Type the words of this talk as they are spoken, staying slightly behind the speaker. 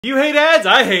You hate ads?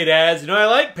 I hate ads. You know what I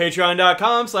like?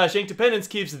 Patreon.com/inkdependence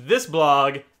keeps this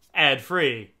blog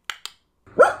ad-free.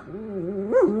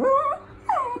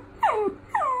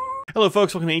 Hello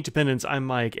folks, welcome to Inkdependence. I'm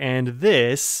Mike, and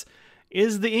this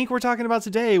is the ink we're talking about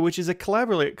today, which is a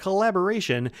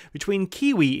collaboration between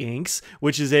Kiwi Inks,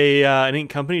 which is an ink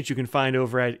company that you can find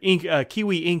over at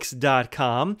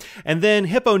kiwiinks.com, and then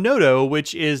Hippo Noto,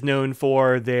 which is known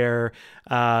for their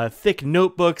thick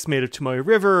notebooks made of Tomoe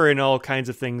River and all kinds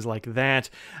of things like that.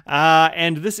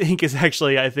 And this ink is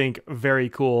actually, I think, very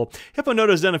cool. Hippo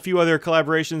Noto's done a few other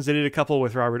collaborations. They did a couple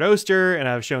with Robert Oster, and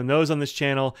I've shown those on this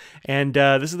channel. And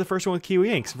this is the first one with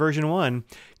Kiwi Inks, version 1.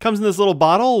 Comes in this little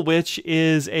bottle, which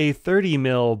is a 30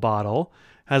 ml bottle.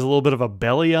 Has a little bit of a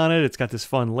belly on it. It's got this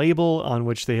fun label on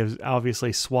which they have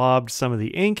obviously swabbed some of the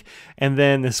ink, and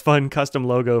then this fun custom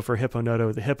logo for Hippo Noto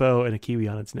with a hippo and a kiwi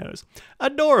on its nose.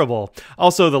 Adorable.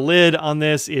 Also, the lid on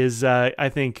this is, I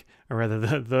think, or rather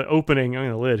the opening, I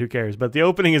mean the lid, who cares, but the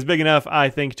opening is big enough, I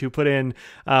think, to put in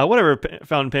whatever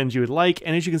fountain pens you would like.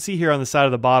 And as you can see here on the side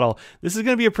of the bottle, this is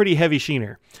going to be a pretty heavy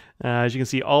sheener. As you can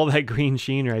see, all that green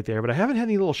sheen right there, but I haven't had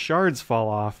any little shards fall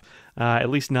off, at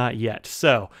least not yet.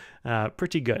 So,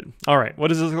 pretty good. All right, what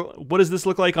does this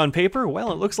look like on paper?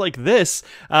 Well, it looks like this.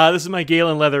 This is my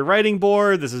Galen leather writing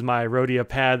board. This is my Rhodia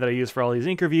pad that I use for all these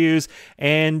ink reviews,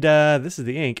 and this is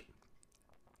the ink.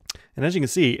 And as you can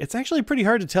see, it's actually pretty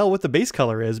hard to tell what the base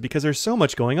color is because there's so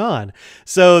much going on.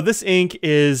 So this ink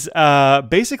is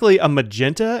basically a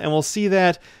magenta, and we'll see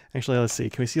that. Actually, let's see.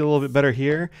 Can we see a little bit better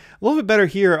here? A little bit better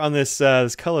here on this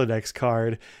this Colodex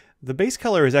card. The base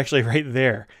color is actually right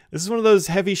there. This is one of those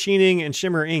heavy sheening and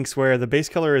shimmer inks where the base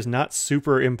color is not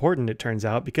super important, it turns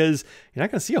out, because you're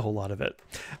not going to see a whole lot of it.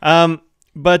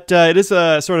 But it is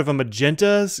a sort of a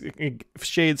magenta,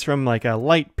 shades from like a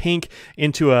light pink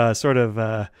into a sort of,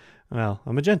 well,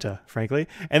 a magenta, frankly.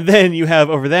 And then you have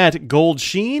over that gold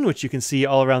sheen, which you can see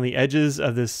all around the edges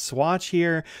of this swatch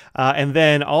here. And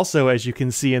then also, as you can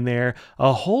see in there,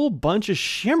 a whole bunch of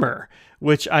shimmer,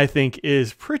 which I think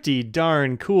is pretty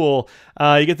darn cool.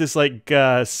 You get this like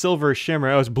silver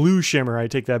shimmer. Oh, it's blue shimmer. I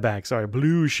take that back. Sorry,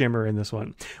 blue shimmer in this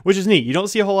one, which is neat. You don't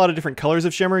see a whole lot of different colors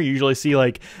of shimmer. You usually see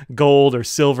like gold or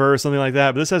silver or something like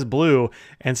that, but this has blue,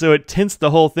 and so it tints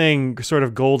the whole thing sort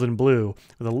of gold and blue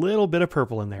with a little bit of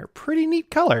purple in there. Pretty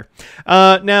neat color.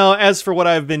 Now, as for what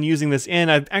I've been using this in,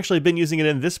 I've actually been using it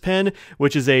in this pen,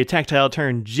 which is a tactile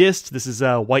turn Gist. This is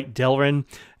a white Delrin.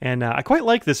 And I quite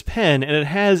like this pen, and it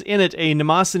has in it a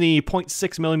Nemosiny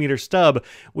 0.6mm stub,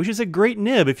 which is a great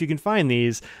nib if you can find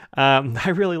these. I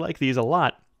really like these a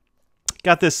lot.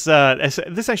 Got this,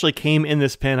 this actually came in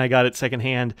this pen. I got it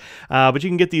secondhand, but you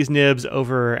can get these nibs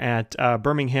over at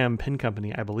Birmingham Pen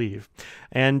Company, I believe.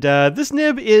 And this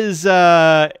nib is,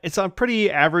 it's a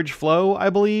pretty average flow, I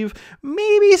believe.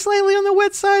 Maybe slightly on the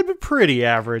wet side, but pretty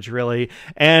average, really.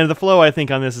 And the flow, I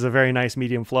think, on this is a very nice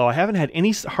medium flow. I haven't had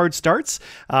any hard starts.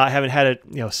 I haven't had it,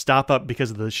 stop up because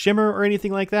of the shimmer or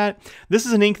anything like that. This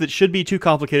is an ink that should be too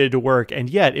complicated to work, and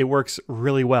yet it works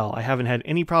really well. I haven't had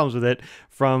any problems with it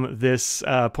from this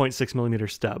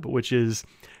 0.6mm stub, which is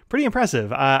pretty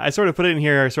impressive. I sort of put it in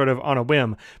here sort of on a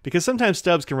whim because sometimes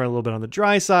stubs can run a little bit on the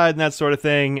dry side and that sort of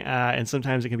thing, and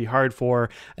sometimes it can be hard for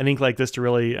an ink like this to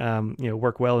really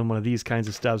work well in one of these kinds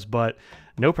of stubs, but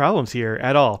no problems here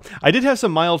at all. I did have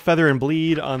some mild feather and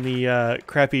bleed on the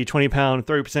crappy 20-pound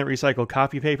 30% recycled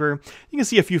copy paper. You can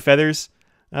see a few feathers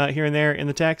here and there in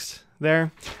the text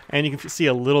there, and you can see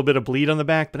a little bit of bleed on the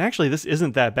back, but actually this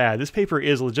isn't that bad. This paper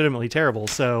is legitimately terrible,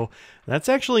 so that's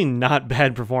actually not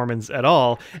bad performance at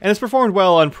all, and it's performed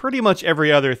well on pretty much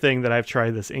every other thing that I've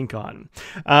tried this ink on.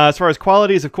 As far as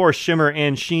qualities, of course, shimmer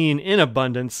and sheen in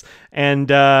abundance,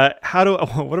 and what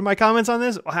are my comments on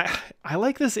this? I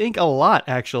like this ink a lot,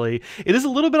 actually. It is a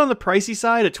little bit on the pricey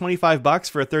side at 25 bucks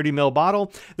for a 30 ml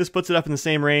bottle. This puts it up in the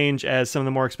same range as some of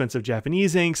the more expensive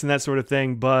Japanese inks and that sort of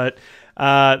thing, but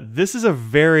this is a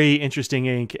very interesting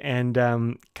ink and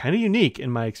kind of unique in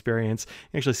my experience.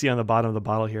 You actually see on the bottom of the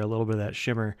bottle here a little bit of that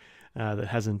shimmer that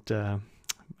hasn't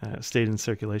stayed in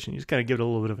circulation. You just kind of give it a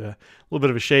little bit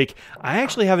of a shake. I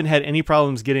actually haven't had any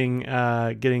problems getting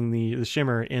the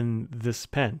shimmer in this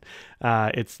pen.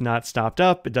 It's not stopped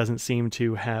up. It doesn't seem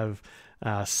to have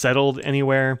settled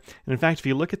anywhere. And in fact, if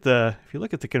you look at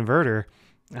the converter,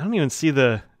 I don't even see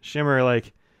the shimmer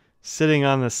like sitting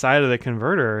on the side of the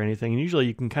converter or anything. And usually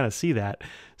you can kind of see that.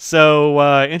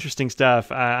 So interesting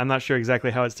stuff. I'm not sure exactly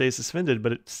how it stays suspended,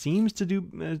 but it seems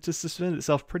to suspend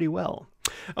itself pretty well.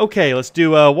 Okay, let's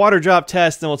do a water drop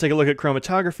test, then we'll take a look at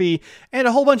chromatography and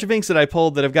a whole bunch of inks that I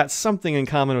pulled that have got something in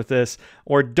common with this,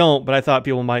 or don't, but I thought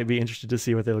people might be interested to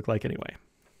see what they look like anyway.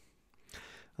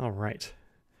 All right.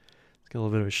 Get a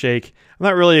little bit of a shake. I'm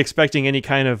not really expecting any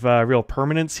kind of real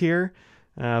permanence here,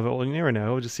 but we'll never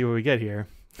know. We'll just see what we get here.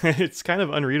 It's kind of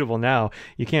unreadable now.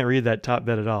 You can't read that top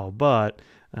bit at all, but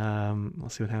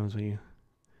let's see what happens when you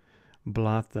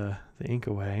blot the ink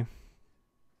away.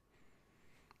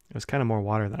 It was kind of more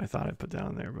water than I thought I'd put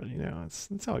down there, but you know,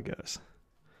 that's how it goes.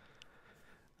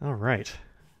 All right.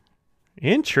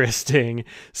 Interesting.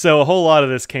 So a whole lot of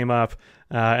this came up,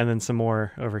 and then some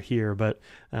more over here, but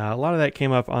a lot of that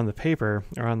came up on the paper,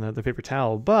 or on the paper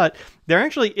towel, but there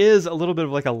actually is a little bit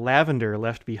of like a lavender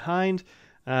left behind.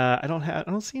 I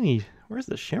don't see any. Where's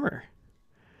the shimmer?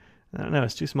 I don't know.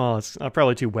 It's too small. It's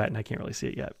probably too wet, and I can't really see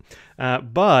it yet.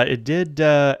 But it did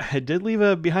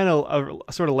leave behind a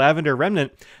sort of lavender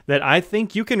remnant that I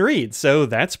think you can read. So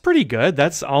that's pretty good.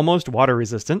 That's almost water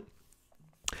resistant.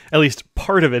 At least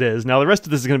part of it is. Now the rest of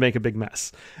this is going to make a big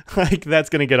mess. Like that's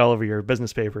going to get all over your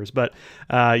business papers, but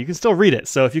you can still read it.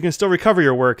 So if you can still recover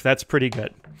your work, that's pretty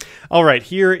good. All right,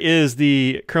 here is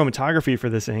the chromatography for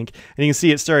this ink. And you can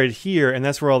see it started here, and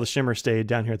that's where all the shimmer stayed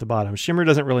down here at the bottom. Shimmer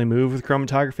doesn't really move with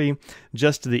chromatography,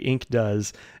 just the ink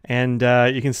does. And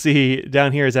you can see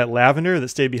down here is that lavender that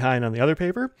stayed behind on the other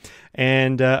paper.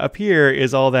 And up here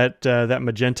is all that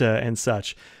magenta and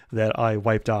such that I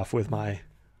wiped off with my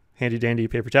handy dandy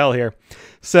paper towel here.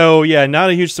 So yeah, not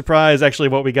a huge surprise. Actually,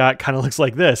 what we got kind of looks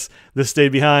like this. This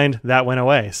stayed behind, that went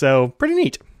away. So pretty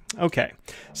neat. Okay,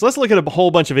 so let's look at a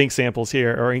whole bunch of ink samples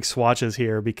here, or ink swatches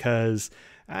here, because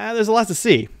there's a lot to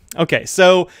see. Okay,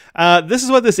 so this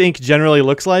is what this ink generally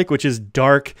looks like, which is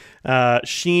dark,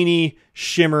 sheeny,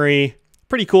 shimmery,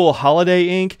 pretty cool holiday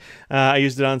ink. I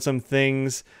used it on some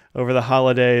things over the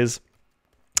holidays.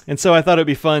 And so I thought it'd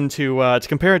be fun to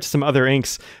compare it to some other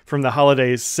inks from the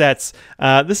holidays sets.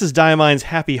 This is Diamine's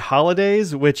Happy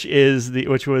Holidays, which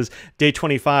was day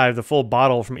 25, the full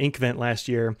bottle from Inkvent last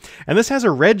year. And this has a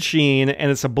red sheen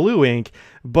and it's a blue ink,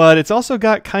 but it's also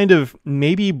got kind of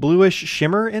maybe bluish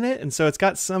shimmer in it, and so it's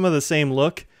got some of the same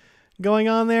look going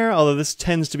on there, although this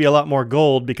tends to be a lot more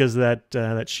gold because of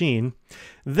that sheen.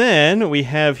 Then we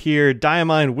have here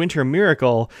Diamine Winter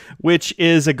Miracle, which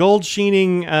is a gold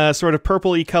sheening sort of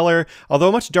purpley color, although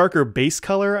a much darker base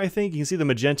color, I think. You can see the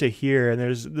magenta here, and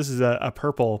this is a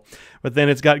purple, but then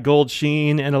it's got gold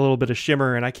sheen and a little bit of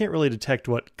shimmer, and I can't really detect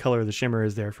what color the shimmer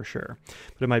is there for sure,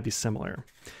 but it might be similar.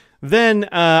 Then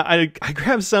I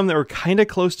grabbed some that were kind of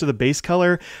close to the base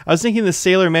color. I was thinking the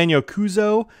Sailor Manyo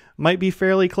Kuzo might be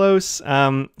fairly close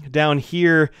down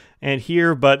here and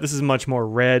here, but this is much more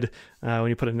red when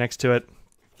you put it next to it.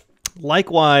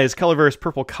 Likewise, Colorverse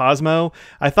Purple Cosmo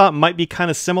I thought might be kind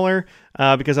of similar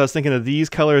because I was thinking of these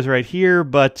colors right here,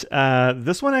 but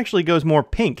this one actually goes more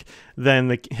pink than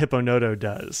the Hippo Noto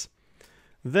does.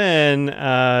 Then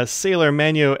Sailor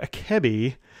Manyo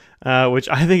Akebi, which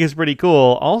I think is pretty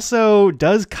cool, also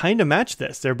does kind of match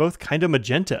this. They're both kind of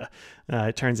magenta,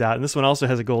 it turns out, and this one also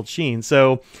has a gold sheen.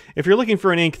 So if you're looking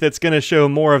for an ink that's going to show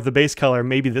more of the base color,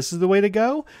 maybe this is the way to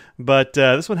go, but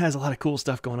this one has a lot of cool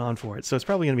stuff going on for it, so it's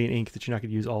probably going to be an ink that you're not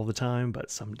going to use all the time,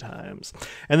 but sometimes.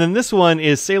 And then this one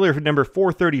is Sailor number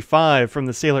 435 from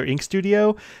the Sailor Ink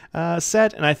Studio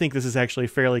set, and I think this is actually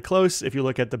fairly close if you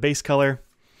look at the base color.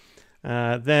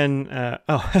 Oh,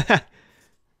 did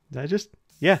I just...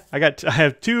 Yeah, I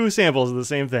have two samples of the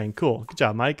same thing. Cool. Good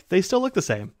job, Mike. They still look the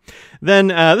same. Then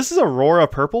this is Aurora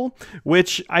Purple,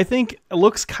 which I think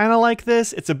looks kind of like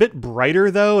this. It's a bit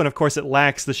brighter, though, and of course it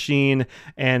lacks the sheen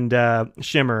and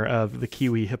shimmer of the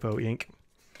Kiwi Hippo ink.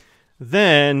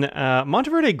 Then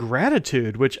Monteverde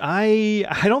Gratitude, which I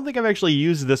don't think I've actually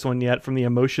used this one yet from the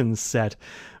Emotions set,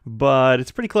 but it's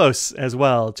pretty close as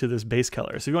well to this base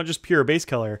color. So if you want just pure base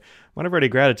color, Monteverde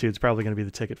Gratitude is probably going to be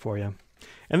the ticket for you.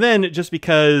 And then, just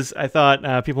because I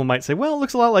thought people might say, well, it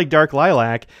looks a lot like Dark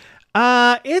Lilac,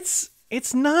 it's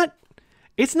not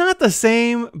the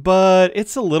same, but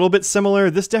it's a little bit similar.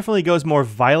 This definitely goes more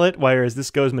violet, whereas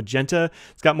this goes magenta.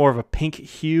 It's got more of a pink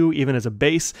hue, even as a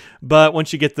base. But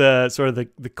once you get the sort of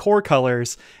the core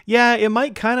colors, yeah, it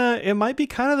might be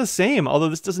kind of the same. Although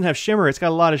this doesn't have shimmer, it's got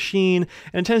a lot of sheen,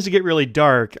 and it tends to get really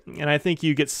dark. And I think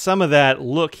you get some of that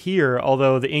look here,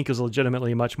 although the ink is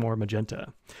legitimately much more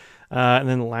magenta. And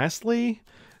then lastly,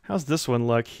 how's this one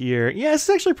look here? Yeah, this is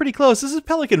actually pretty close. This is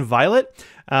Pelican Violet,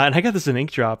 and I got this in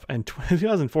Ink Drop in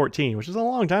 2014, which is a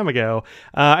long time ago.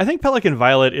 I think Pelican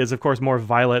Violet is, of course, more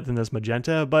violet than this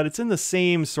magenta, but it's in the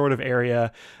same sort of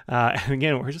area. And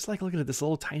again, we're just like looking at this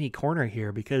little tiny corner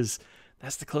here because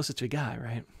that's the closest we got,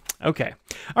 right? Okay.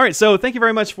 All right. So thank you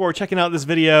very much for checking out this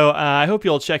video. I hope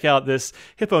you'll check out this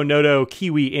Hippo Noto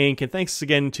Kiwi ink. And thanks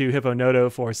again to Hippo Noto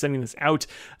for sending this out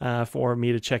for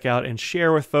me to check out and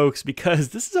share with folks, because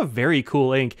this is a very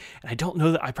cool ink. And I don't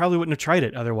know that I probably wouldn't have tried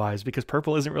it otherwise, because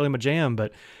purple isn't really my jam,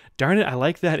 but darn it, I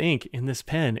like that ink in this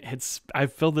pen.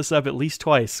 I've filled this up at least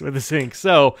twice with this ink.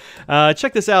 So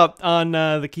check this out on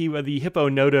the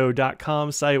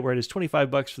hipponoto.com site, where it is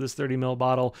 $25 for this 30 ml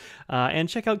bottle. And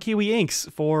check out Kiwi Inks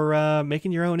for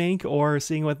making your own ink or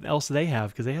seeing what else they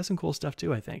have, because they have some cool stuff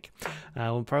too, I think.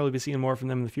 We'll probably be seeing more from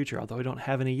them in the future, although I don't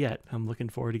have any yet. I'm looking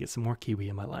forward to get some more Kiwi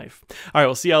in my life. All right,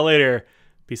 we'll see y'all later.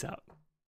 Peace out.